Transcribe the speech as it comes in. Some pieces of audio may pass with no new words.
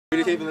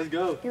Let's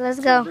go.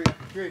 Let's go.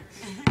 Let's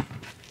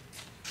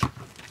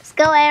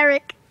go,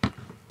 Eric.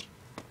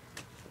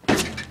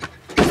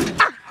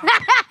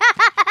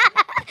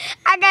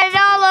 I got it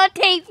all on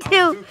tape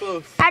too.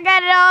 I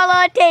got it all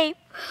on tape.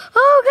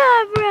 Oh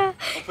God, bro.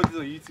 I'll put this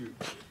on YouTube.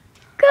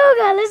 Go,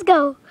 God. Let's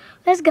go.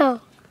 Let's go.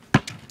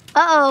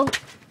 Uh-oh.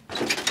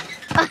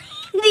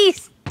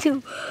 These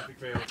two.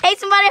 Hey,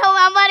 somebody hold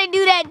on. I'm about to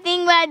do that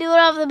thing where I do it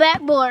off the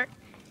backboard.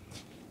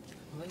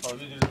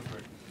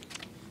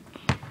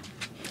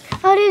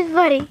 Oh, this is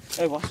funny.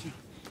 Hey, watch it.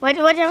 Watch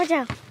out, watch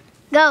out.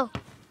 Go.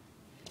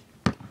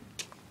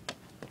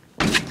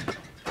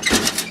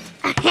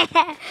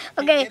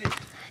 Okay.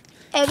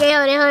 Okay,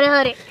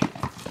 hold it.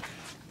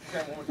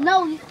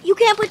 No, you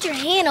can't put your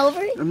hand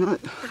over it. I'm not.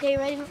 Okay,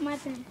 ready for my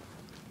turn.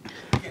 You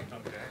can't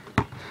dunk that.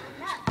 I'm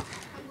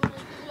going to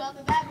do off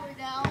the backboard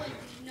now.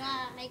 You know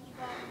how to make you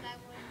go off the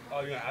backboard. Oh,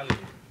 you're going to alley.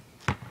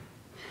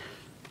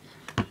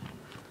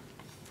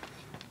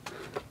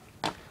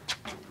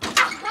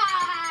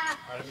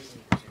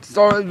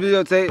 Start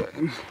videotape.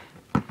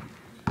 Uh-oh,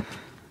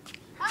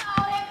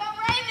 here come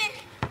Raymond.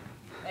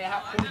 Hey,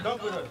 how you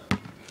dunk with us?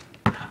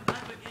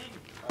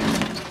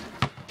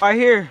 Right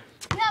here.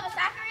 You have a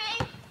soccer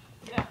game?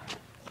 Yeah.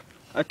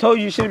 I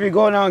told you shouldn't be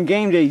going on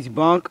game days,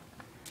 bunk.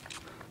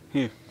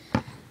 Here.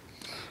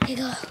 Here you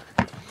go.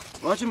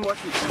 Watch him.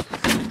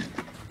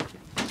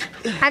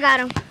 I got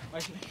him.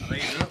 Watch him. I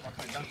laid it up. I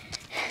couldn't dunk it.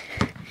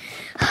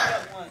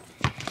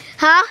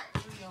 Huh?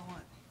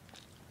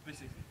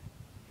 360.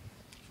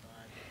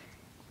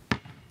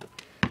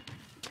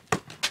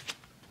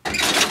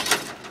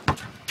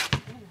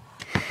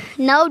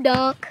 No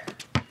dunk.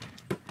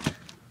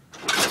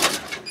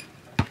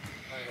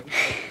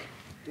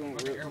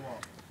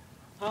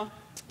 Huh?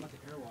 Not the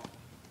air wall.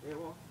 Air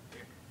wall?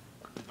 Yeah.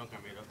 Dunk I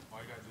made up. All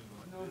you gotta do is go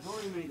like this. No,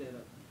 Jordan made that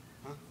up.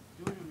 Huh?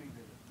 Jordan made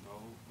that up. No,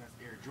 that's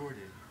Air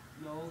Jordan.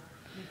 No,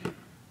 he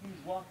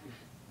was walking.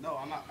 No,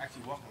 I'm not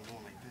actually walking. I'm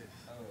going like this.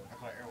 Oh.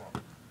 That's why air walk.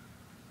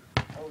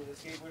 Oh, the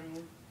skateboarding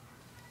move?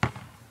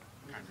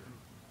 Kind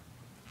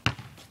of.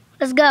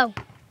 Let's go.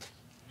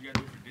 You gotta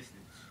do it for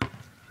distance.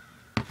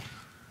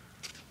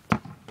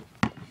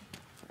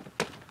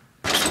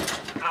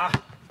 Ah!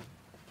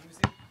 Let me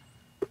see.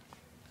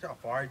 See how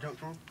far I jumped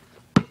from?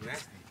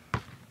 Nasty.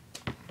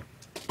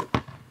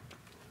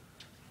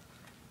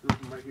 Look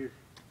from right here.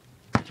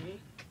 Me?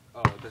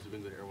 Oh, that's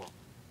been good air wall.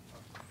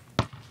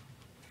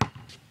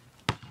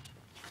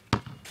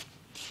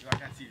 I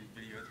can't see this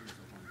video.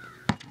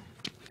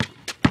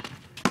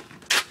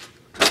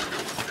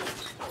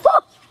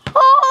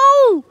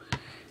 Oh!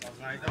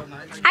 That was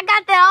nice. I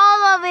got that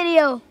all on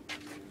video.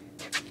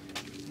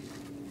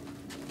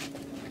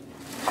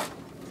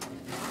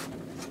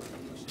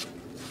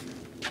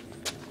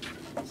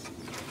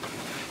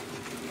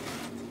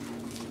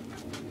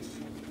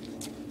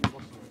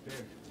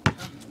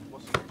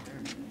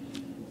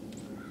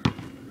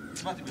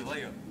 It's about to be a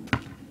layup.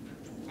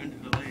 Under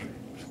the leg.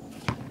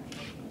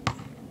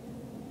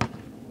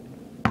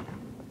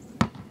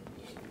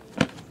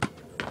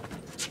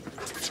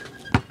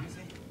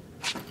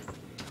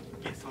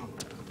 Get some.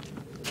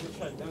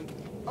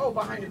 Oh,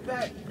 behind the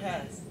back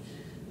pass.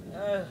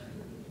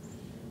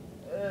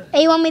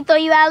 Hey, you want me to throw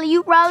you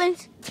alley-oop,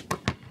 Rollins?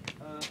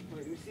 Wait,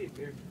 let me see it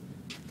there.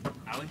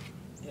 Alley?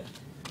 Yeah.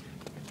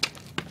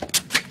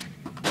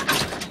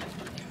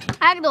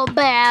 I can do a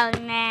better alley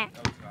than that.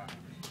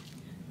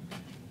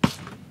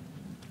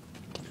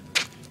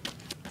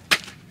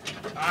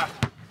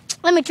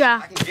 Let me try.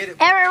 I can get it.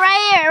 Eric,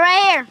 right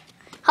here.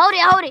 Hold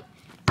it.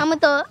 I'm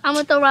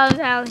gonna throw Rollins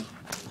alley.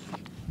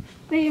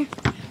 Right here.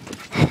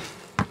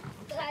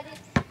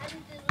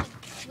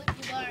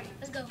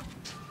 Let's go.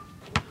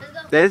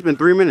 That has been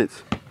 3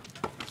 minutes.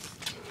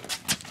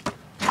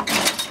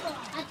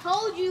 I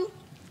told you.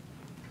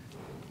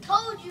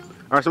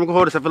 Alright, so I'm gonna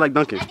hold this. I feel like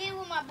dunking. I did it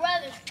with my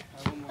brother.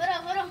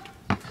 Hold on.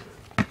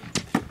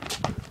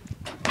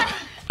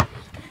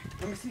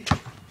 Let me see.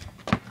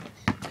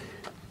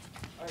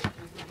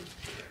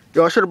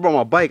 Yo, I should have brought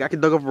my bike. I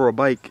could dunk over a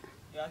bike.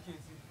 Yeah, I can see.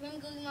 Let me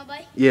go get my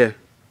bike. Yeah.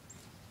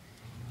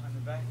 On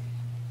the back.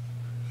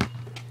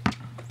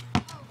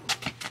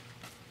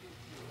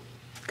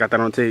 Got that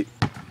on tape.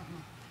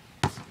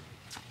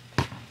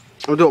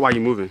 I'll do it while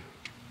you're moving.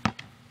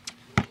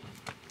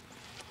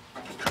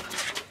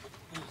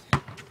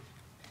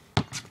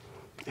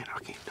 Man, I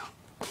can't dunk.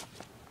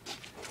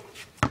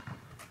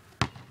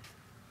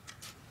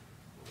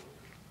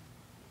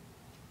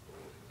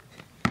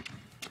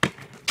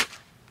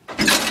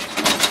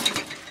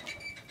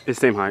 It's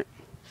same height.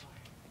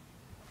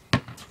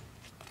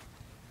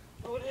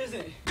 Oh, it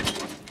isn't.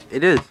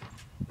 It is.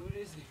 What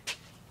is it?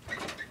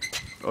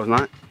 Oh, it's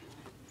not?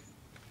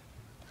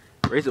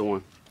 Raise it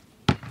one.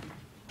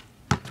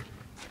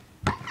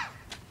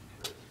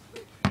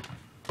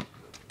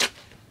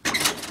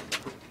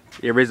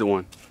 Yeah, raise it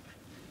one.